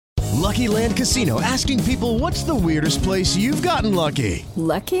Lucky Land Casino, asking people, what's the weirdest place you've gotten lucky?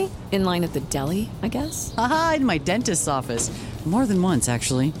 Lucky? In line at the deli, I guess? Aha, in my dentist's office. More than once,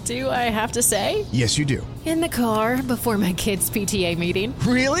 actually. Do I have to say? Yes, you do. In the car before my kids' PTA meeting.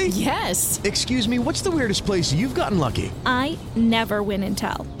 Really? Yes. Excuse me, what's the weirdest place you've gotten lucky? I never win and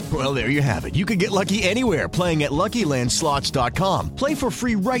tell. Well, there you have it. You can get lucky anywhere, playing at LuckyLandSlots.com. Play for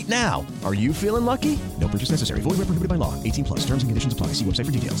free right now. Are you feeling lucky? No purchase necessary. Void where prohibited by law. 18 plus. Terms and conditions apply. See website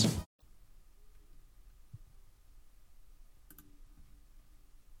for details.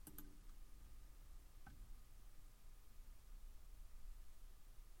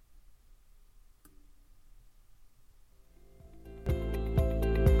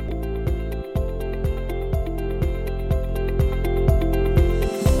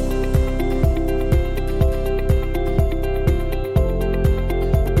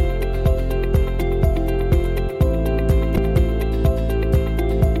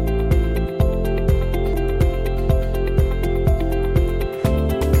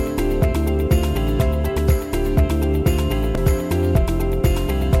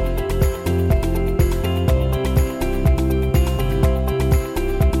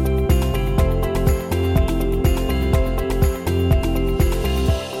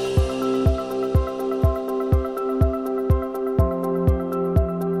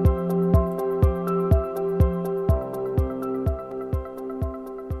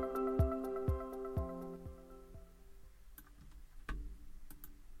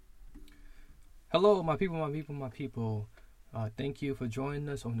 Hello, my people. Thank you for joining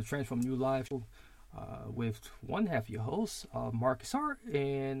us on the Transform You Live show with one half of your host, Marcus Hart,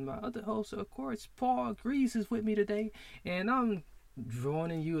 and my other host, of course, Paul Grease is with me today, and I'm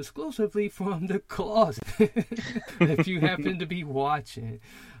joining you exclusively from the closet if you happen to be watching.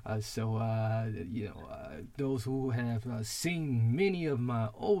 Those who have seen many of my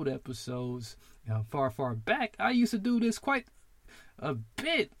old episodes far back, I used to do this quite a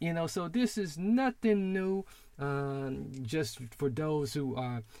bit, so this is nothing new. Just for those who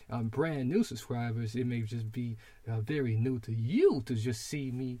are brand new subscribers, it may just be very new to you to just see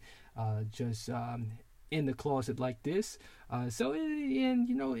me in the closet like this.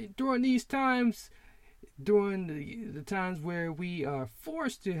 During these times, during the times where we are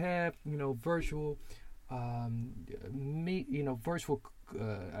forced to have virtual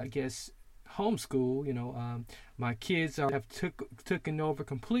homeschool, my kids have taken over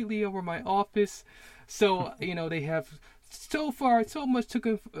completely over my office, so they have so much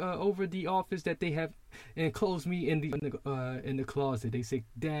taken over the office that they have enclosed me in the closet. They say,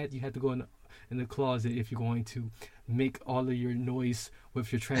 Dad, you have to go in the closet if you're going to make all of your noise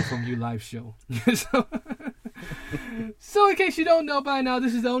with your Transform You Live show. So in case you don't know by now,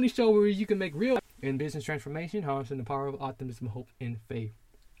 this is the only show where you can make real in business transformation, harnessing the power of optimism, hope, and faith.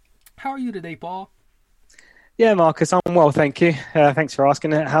 How are you today, Paul? Yeah, Marcus, I'm well, thank you. Thanks for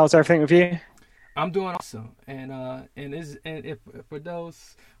asking. How's everything with you? I'm doing awesome. And if for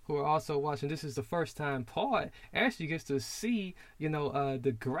those who are also watching, this is the first time Paul actually gets to see,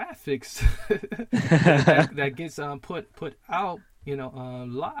 the graphics that gets put out,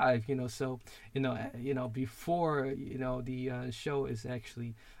 live, so, before, the show is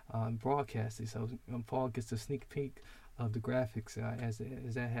actually broadcasted. So Paul gets a sneak peek of the graphics as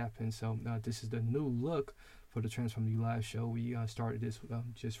that happens. So this is the new look for the Transform You Live show. We started this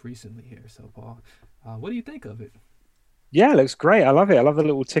just recently here. So Paul, what do you think of it? Yeah, it looks great. I love it. I love the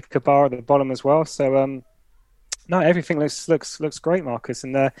little ticker bar at the bottom as well. So everything looks great, Marcus.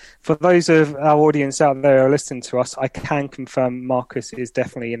 And for those of our audience out there who are listening to us, I can confirm Marcus is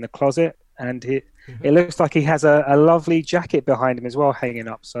definitely in the closet, and it looks like he has a lovely jacket behind him as well, hanging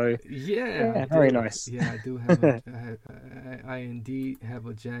up. So yeah, very nice. Yeah, I do have. I indeed have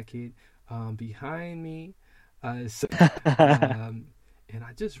a jacket behind me. And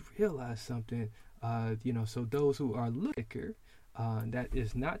I just realized something. So those who are looking, that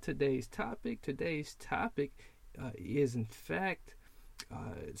is not today's topic. Today's topic is in fact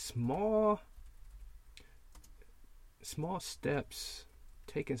small steps,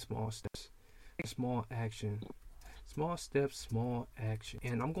 taking small steps, small action, small steps, small action.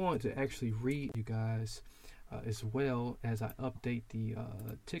 And I'm going to actually read you guys as well as I update the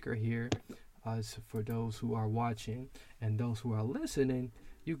ticker here. For those who are watching and those who are listening,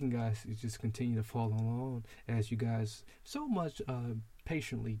 you can guys just continue to follow along as you guys so much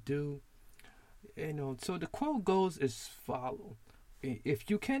patiently do. So the quote goes as follows: if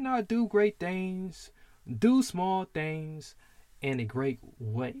you cannot do great things, do small things in a great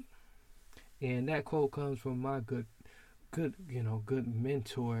way. And that quote comes from my good good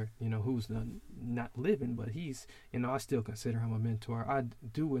mentor, who's not living, but he's, I still consider him a mentor. I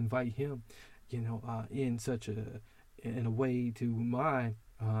do invite him, in a way to my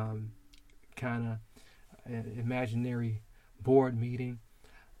kind of imaginary board meeting,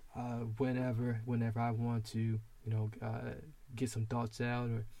 whenever I want to, get some thoughts out,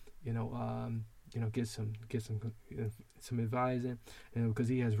 or get some advising, because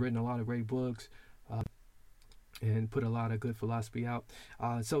he has written a lot of great books, and put a lot of good philosophy out.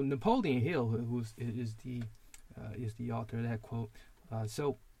 So Napoleon Hill, is the author of that quote.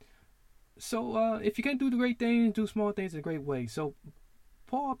 So if you can do the great things, do small things in a great way. So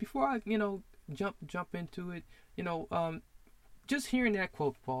Paul, before I jump into it, just hearing that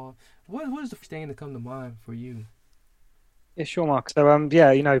quote, Paul, what is the first thing that come to mind for you? Yeah, sure, Mark. So,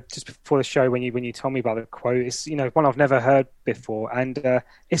 just before the show, when you told me about the quote, it's one I've never heard before, and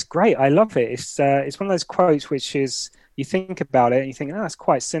it's great. I love it. It's one of those quotes which is, you think about it and you think, oh, it's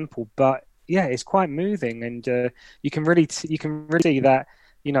quite simple, but yeah, it's quite moving, and you can really see that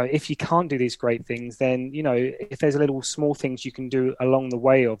if you can't do these great things, then if there's a little small things you can do along the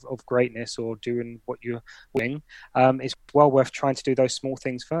way of greatness, or doing what you're doing, it's well worth trying to do those small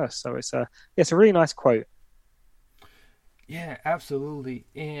things first. So it's a really nice quote. Yeah, absolutely.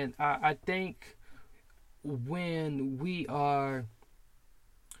 And I think when we are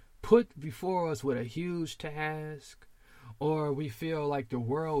put before us with a huge task, or we feel like the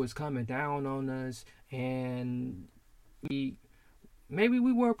world is coming down on us, and maybe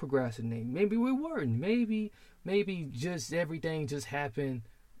we were procrastinating, maybe we weren't, maybe just everything just happened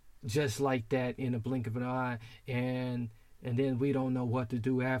just like that in a blink of an eye, and then we don't know what to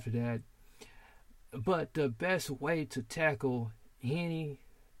do after that. But the best way to tackle any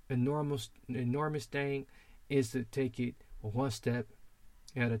enormous thing is to take it one step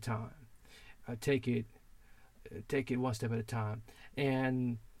at a time. Take it one step at a time.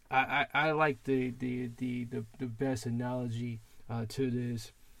 And I like the best analogy to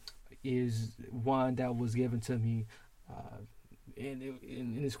this is one that was given to me, and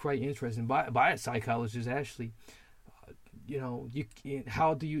it's quite interesting by a psychologist, actually.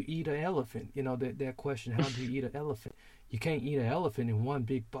 How do you eat an elephant? That question, how do you eat an elephant? You can't eat an elephant in one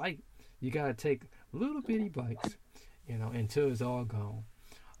big bite. You got to take little bitty bites, until it's all gone.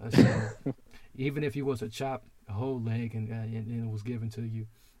 So even if you was to chop a whole leg and it was given to you,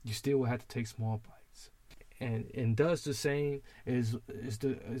 you still would have to take small bites. And does the same is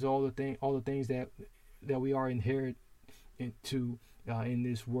all the things that we are inherent into in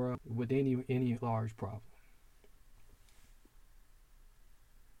this world with any large problem.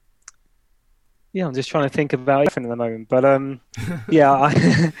 Yeah, I'm just trying to think about it at the moment, but yeah, I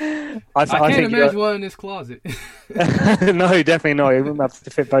can't think imagine one in this closet. No, definitely not. It wouldn't have to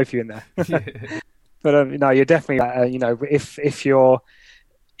fit both of you in there. Yeah. But no, you're definitely if you're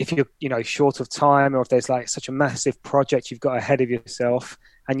short of time, or if there's like such a massive project you've got ahead of yourself,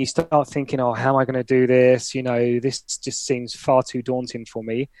 and you start thinking, oh, how am I going to do this? This just seems far too daunting for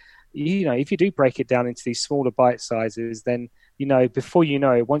me. If you do break it down into these smaller bite sizes, then before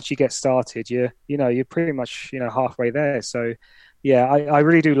once you get started, you're pretty much halfway there. So yeah, I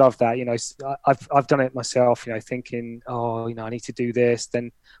really do love that. I've done it myself, thinking, oh, I need to do this.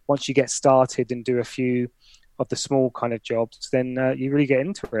 Then once you get started and do a few of the small kind of jobs, then you really get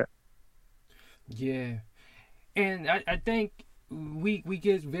into it. Yeah. And I think we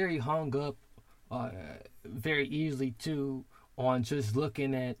get very hung up very easily too on just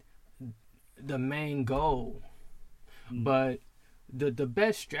looking at the main goal. But the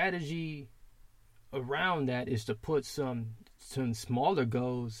best strategy around that is to put some smaller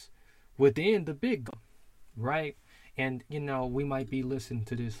goals within the big goal, right? And we might be listening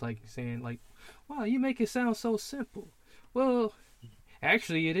to this like saying like, wow, you make it sound so simple. Well,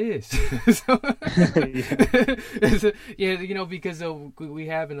 actually it is. Yeah, because we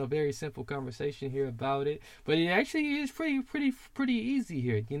having a very simple conversation here about it, but it actually is pretty easy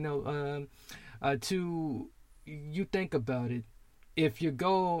here. You think about it, if your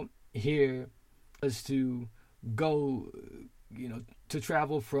goal here is to go, to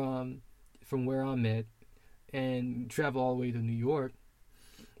travel from where I'm at and travel all the way to New York.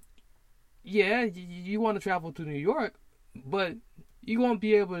 Yeah, you want to travel to New York, but you won't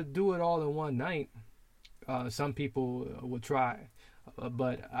be able to do it all in one night. Some people would try,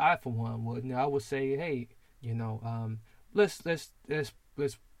 but I, for one, wouldn't. I would say, hey, let's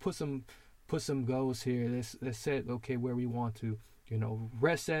put some goals here. Let's set where we want to,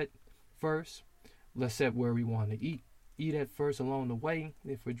 rest at first. Let's set where we want to eat at first along the way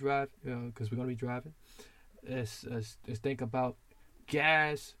if we drive, because we're gonna be driving. Let's think about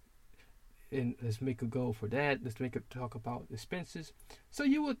gas. and let's make a goal for that. Let's talk about expenses. So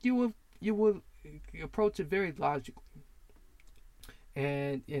you would approach it very logically,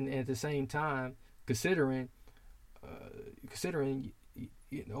 and at the same time considering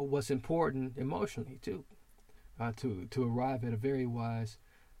what's important emotionally too, to arrive at a very wise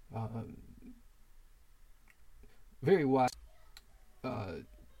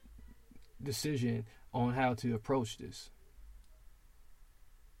decision on how to approach this.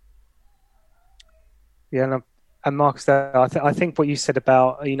 Yeah, and Marcus, I think what you said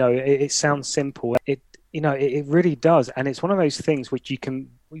about, it sounds simple. It really does, and it's one of those things which you can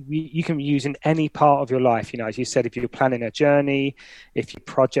use in any part of your life. As you said, if you're planning a journey, if you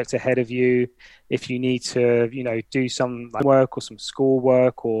project ahead of you, if you need to, do some work or some school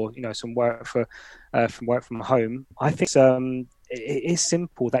work, or some work from work from home. I think it is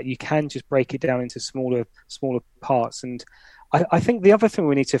simple that you can just break it down into smaller parts. And I think the other thing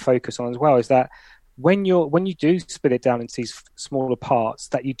we need to focus on as well is that when you do split it down into these smaller parts,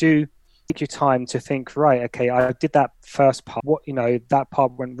 that you do take your time to think, right, okay, I did that first part, that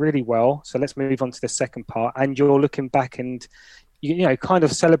part went really well, so let's move on to the second part. And you're looking back and kind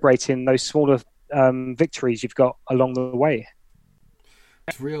of celebrating those smaller victories you've got along the way.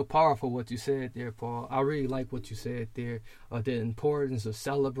 That's real powerful what you said there, Paul. I really like what you said there. The importance of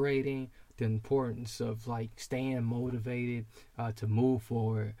celebrating, the importance of staying motivated to move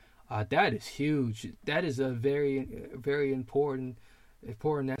forward. That is huge. That is a very, very important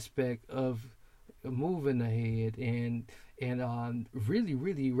aspect of moving ahead, and really,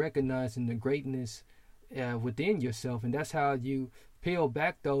 really recognizing the greatness within yourself. And that's how you peel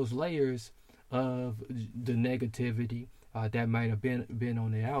back those layers of the negativity that might have been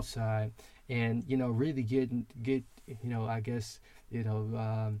on the outside, and really get I guess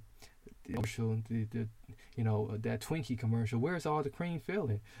commercial, that Twinkie commercial. Where's all the cream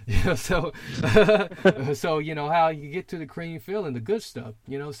filling? So how you get to the cream filling, the good stuff.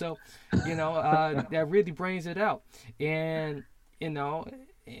 That really brings it out, and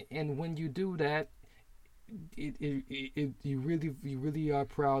and when you do that, you really are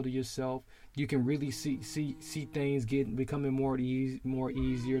proud of yourself. You can really see things becoming more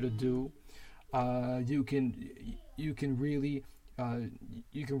easier to do. You can really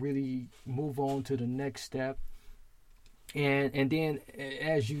move on to the next step, and then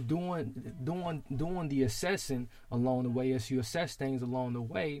as you doing the assessing along the way, as you assess things along the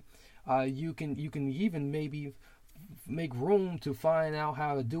way, you can even maybe make room to find out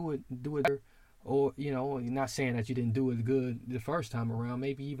how to do it better, or not saying that you didn't do it good the first time around,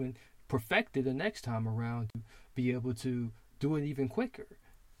 maybe even perfect it the next time around to be able to do it even quicker,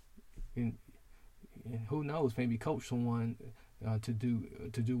 and who knows, maybe coach someone to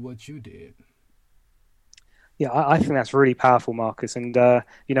do what you did. Yeah, I think that's really powerful, Marcus. And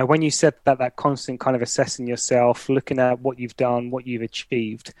when you said that constant kind of assessing yourself, looking at what you've done, what you've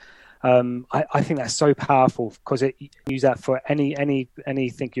achieved, I think that's so powerful, because you use that for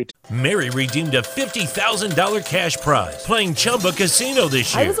anything you do. Mary redeemed a $50,000 cash prize playing Chumba Casino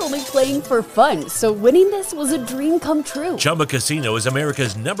this year. I was only playing for fun, so winning this was a dream come true. Chumba Casino is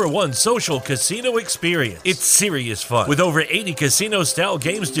America's #1 social casino experience. It's serious fun. With over 80 casino-style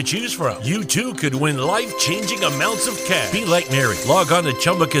games to choose from, you too could win life-changing amounts of cash. Be like Mary. Log on to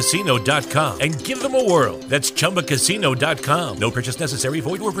ChumbaCasino.com and give them a whirl. That's ChumbaCasino.com. No purchase necessary.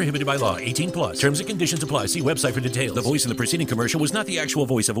 Void or prohibited by law. 18+. Terms and conditions apply. See website for details. The voice in the preceding commercial was not the actual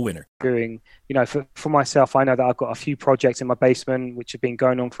voice of a winner. Doing, for myself, I know that I've got a few projects in my basement which have been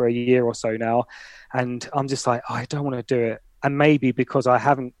going on for a year or so now, and I'm just like, I don't want to do it. And maybe because I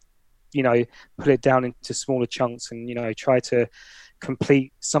haven't, put it down into smaller chunks and, try to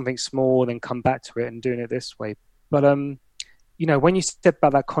complete something small and then come back to it and doing it this way. But, when you step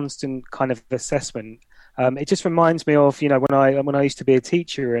about that constant kind of assessment, it just reminds me of, when I used to be a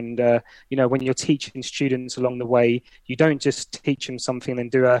teacher, and, when you're teaching students along the way, you don't just teach them something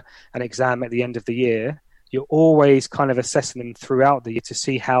and do an exam at the end of the year. You're always kind of assessing them throughout the year to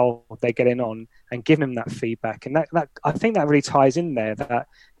see how they're getting on and giving them that feedback. And that I think that really ties in there, that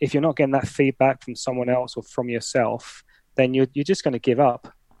if you're not getting that feedback from someone else or from yourself, then you're just going to give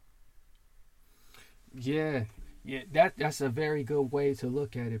up. Yeah, that's a very good way to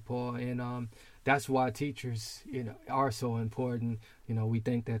look at it, Paul. And that's why teachers, are so important. We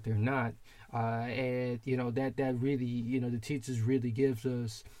think that they're not, and that really, the teachers really gives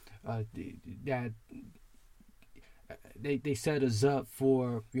us that they set us up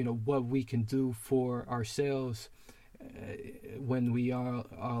for what we can do for ourselves when we are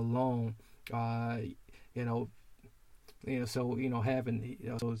alone. So having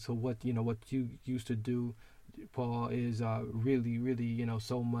so what what you used to do Paul, is really, really,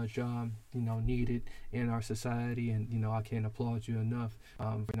 so much, needed in our society, and I can't applaud you enough,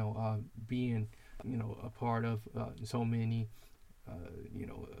 being, a part of so many,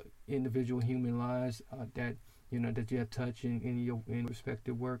 individual human lives that that you have touched in your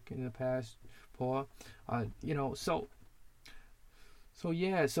respective work in the past, Paul. So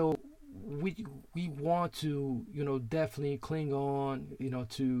we want to definitely cling on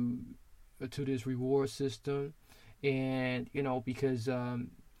to this reward system, and because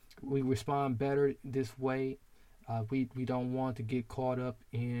we respond better this way. We don't want to get caught up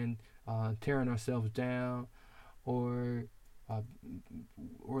in tearing ourselves down, or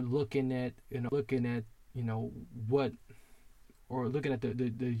looking at what, or looking at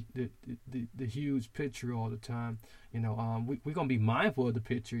the huge picture all the time. We're gonna be mindful of the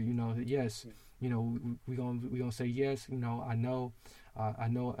picture. Yes, we're gonna say yes. I know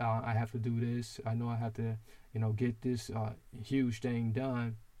I have to do this. I know I have to get this huge thing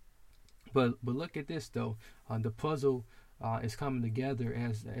done. But look at this though. The puzzle is coming together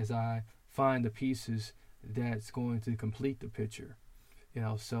as I find the pieces that's going to complete the picture.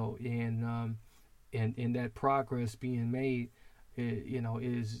 So in that progress being made,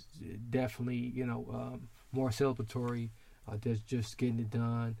 is definitely more celebratory. That's just getting it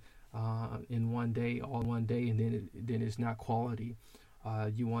done in one day, and then it's not quality.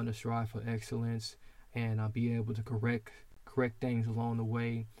 You want to strive for excellence and be able to correct things along the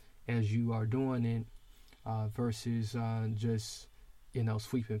way as you are doing it, versus just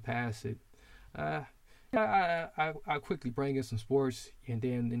sweeping past it. I quickly bring in some sports, and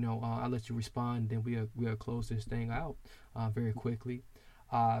then I'll let you respond. Then we'll close this thing out very quickly.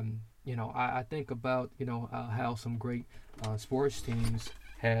 I think about how some great sports teams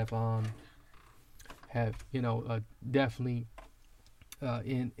have definitely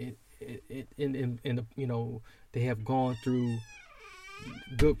in the they have gone through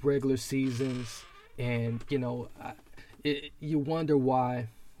good regular seasons, and you wonder why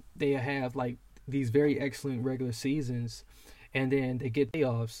they have like these very excellent regular seasons, and then they get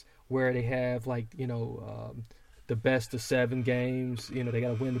playoffs where they have like the best of 7 games. They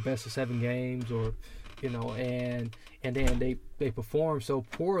got to win the best of 7 games, or and then they perform so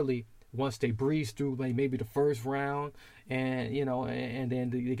poorly once they breeze through maybe the first round, and and then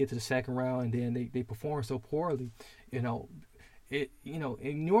they get to the second round, and then they perform so poorly. And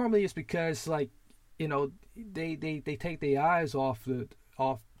normally it's because they take their eyes off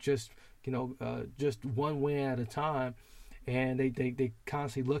just one win at a time, and they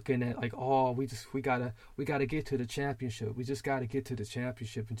constantly looking at like, oh, we gotta get to the championship. We just gotta get to the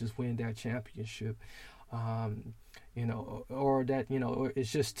championship and just win that championship. Or that or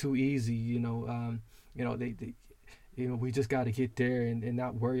it's just too easy. We just gotta get there and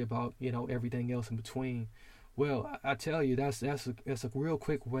not worry about everything else in between. Well, I tell you, that's a real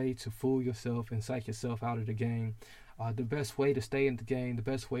quick way to fool yourself and psych yourself out of the game. The best way to stay in the game, the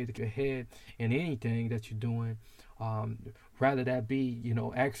best way to get ahead in anything that you're doing, rather that be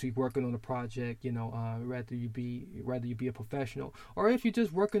actually working on a project, rather you be a professional, or if you're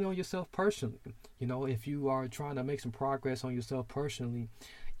just working on yourself personally, if you are trying to make some progress on yourself personally,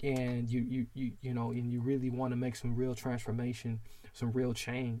 and and you really want to make some real transformation, some real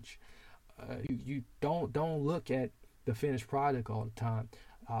change. You don't look at the finished product all the time.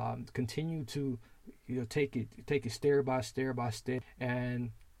 Continue to take it step by step,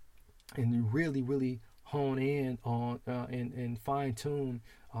 and really hone in on and fine tune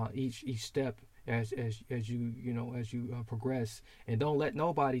each step as you progress, and don't let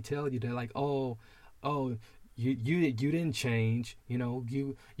nobody tell you that like, oh you didn't change,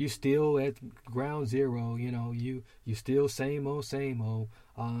 you still at ground zero, you still same old.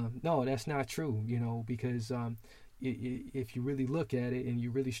 No, that's not true, because if you really look at it and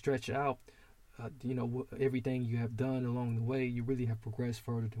you really stretch out everything you have done along the way, you really have progressed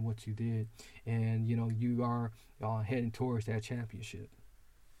further than what you did, and you are heading towards that championship.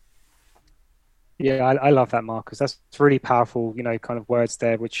 Yeah, I love that, Marcus. That's really powerful, kind of words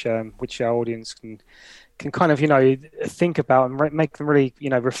there, which our audience can kind of think about and make them really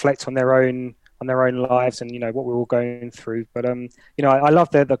reflect on their own lives and what we're all going through. But I love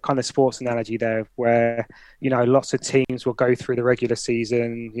the kind of sports analogy there, where lots of teams will go through the regular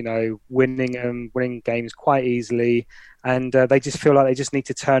season winning games quite easily, and they just feel like they just need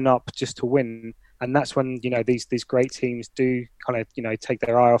to turn up just to win. And that's when these great teams do kind of take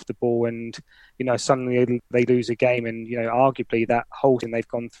their eye off the ball, and suddenly they lose a game, and arguably that whole thing they've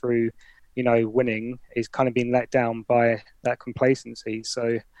gone through winning is kind of being let down by that complacency.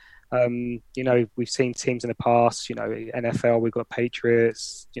 So We've seen teams in the past, NFL, we've got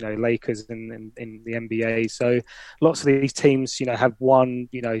Patriots, Lakers in the NBA. So lots of these teams, have won,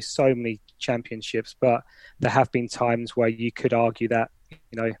 so many championships, but there have been times where you could argue that,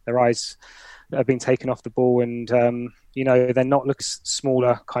 their eyes have been taken off the ball and, they're not looking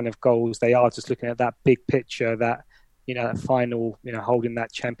smaller kind of goals. They are just looking at that big picture, that, that final, holding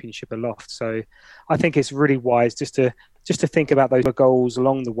that championship aloft. So I think it's really wise just to think about those goals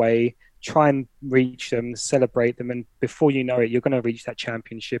along the way, try and reach them, celebrate them, and before you know it, you're going to reach that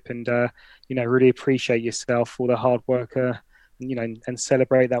championship and, really appreciate yourself for the hard work, and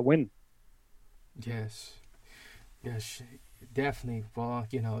celebrate that win. Yes, definitely. Well,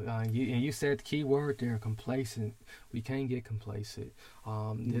 you said the key word there, complacent. We can't get complacent.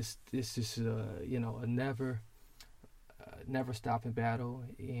 This is, a never stopping battle,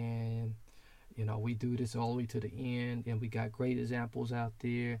 and we do this all the way to the end, and we got great examples out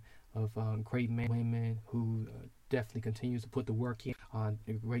there of great men and women who definitely continues to put the work in.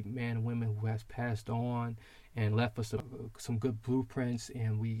 Great men and women who has passed on and left us some good blueprints,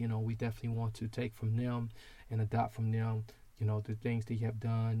 and we definitely want to take from them and adopt from them, the things they have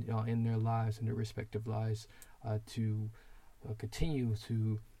done in their lives, in their respective lives, to continue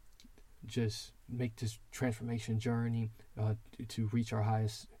to just make this transformation journey to reach our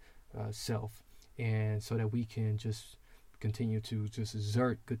highest self, and so that we can just continue to just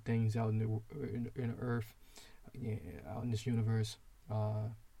exert good things out in the earth, out in this universe,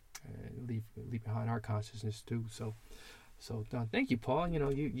 and leave behind our consciousness too. So thank you, Paul.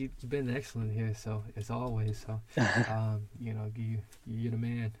 You've been excellent here. So as always, you're the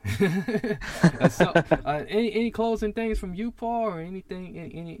man. So any closing things from you, Paul, or anything,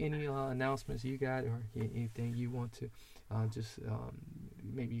 any announcements you got, or anything you want to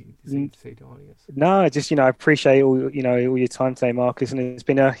maybe say to the audience? No, just I appreciate all your time today, Marcus, and it's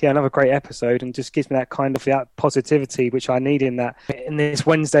been another great episode, and just gives me that kind of that positivity which I need in this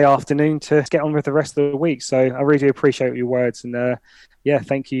Wednesday afternoon to get on with the rest of the week. So I really do appreciate your words, and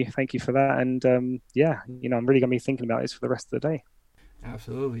thank you for that, and I'm really going to be thinking about this for the rest of the day.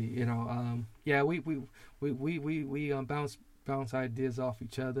 Absolutely. We bounce ideas off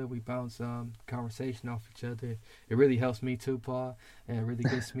each other. We bounce conversation off each other. It really helps me too, Paul, and it really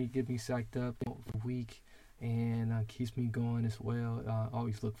gets me psyched up for the week, and keeps me going as well. I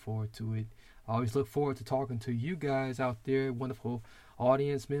always look forward to it. I always look forward to talking to you guys out there, wonderful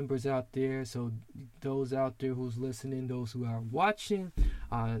audience members out there. So those out there who's listening, those who are watching,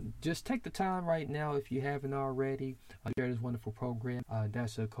 just take the time right now, if you haven't already, share this wonderful program.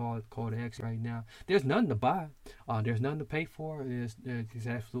 That's a call to action right now. There's nothing to buy. There's nothing to pay for. It's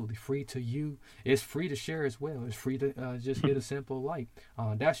absolutely free to you. It's free to share as well. It's free to just hit a simple like.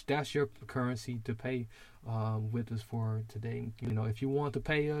 That's your currency to pay with us for today. If you want to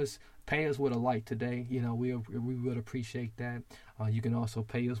pay us with a like today. We would appreciate that. You can also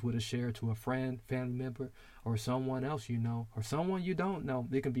pay us with a share to a friend, family member, or someone else or someone you don't know.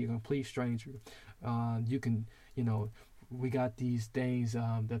 They can be a complete stranger. You can, we got these things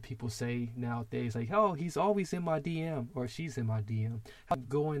that people say nowadays, like, oh, he's always in my DM, or she's in my DM.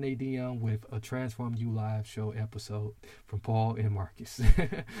 Go in a DM with a Transform You Live show episode from Paul and Marcus.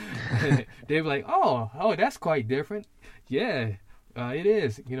 They'll be like, oh, that's quite different. Yeah. It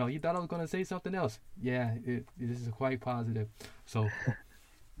is. You thought I was going to say something else. Yeah, this is quite positive. So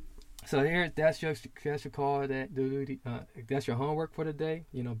here, that's your call. That's your homework for the day.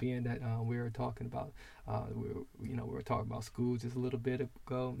 Being that we were talking about, we were talking about school just a little bit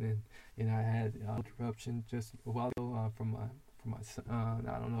ago, and I had interruption just a while ago from my son.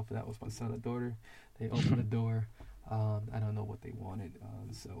 I don't know if that was my son or daughter. They opened the door. I don't know what they wanted.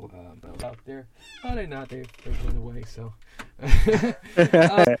 Out there, they're not. They went away. So,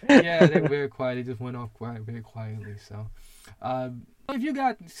 they're very quiet. They just went off very quietly. So, if you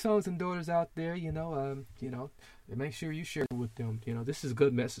got sons and daughters out there, make sure you share with them. This is a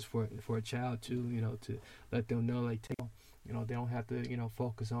good message for a child too. To let them know, like, they don't have to,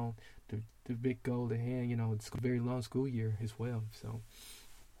 focus on the big goal at hand. It's a very long school year as well. So,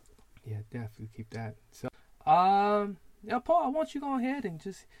 definitely keep that. So. Paul, I want you to go ahead and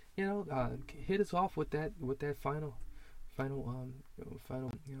just, hit us off with that final, that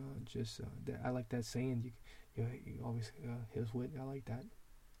I like that saying. You always hit us with. I like that.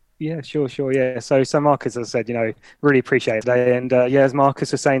 Yeah, sure. Yeah. So Marcus, as I said, really appreciate it today. And as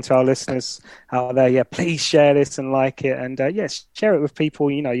Marcus was saying to our listeners out there, please share this and like it, and share it with people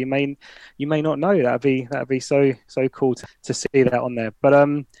you may not know. That'd be so cool to see that on there. But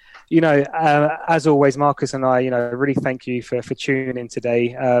as always, Marcus and I, really thank you for tuning in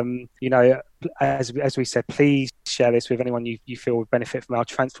today. as we said, please share this with anyone you feel would benefit from our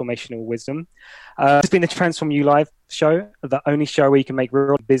transformational wisdom. It's been the Transform You Live show, the only show where you can make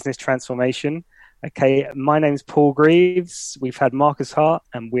real business transformation. Okay, my name's Paul Greaves. We've had Marcus Hart,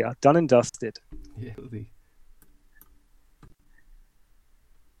 and we are done and dusted. Yeah.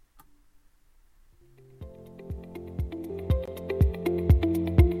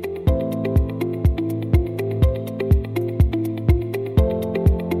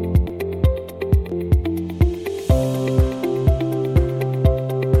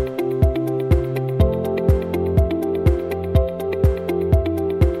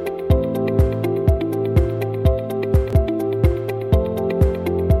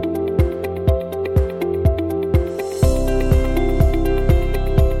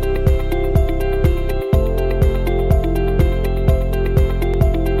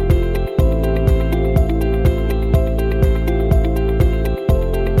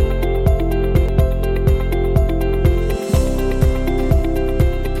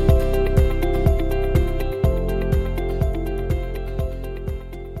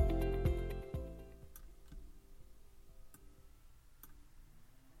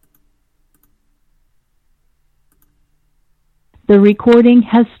 The recording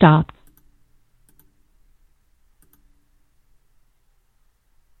has stopped.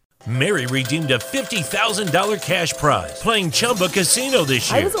 Mary redeemed a $50,000 cash prize playing Chumba Casino this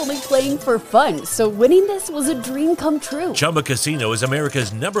year. I was only playing for fun, so winning this was a dream come true. Chumba Casino is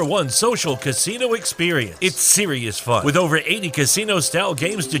America's #1 social casino experience. It's serious fun. With over 80 casino-style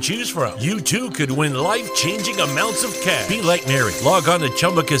games to choose from, you too could win life-changing amounts of cash. Be like Mary. Log on to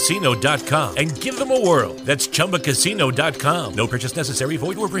ChumbaCasino.com and give them a whirl. That's ChumbaCasino.com. No purchase necessary.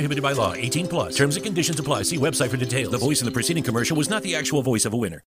 Void where prohibited by law. 18+. Terms and conditions apply. See website for details. The voice in the preceding commercial was not the actual voice of a winner.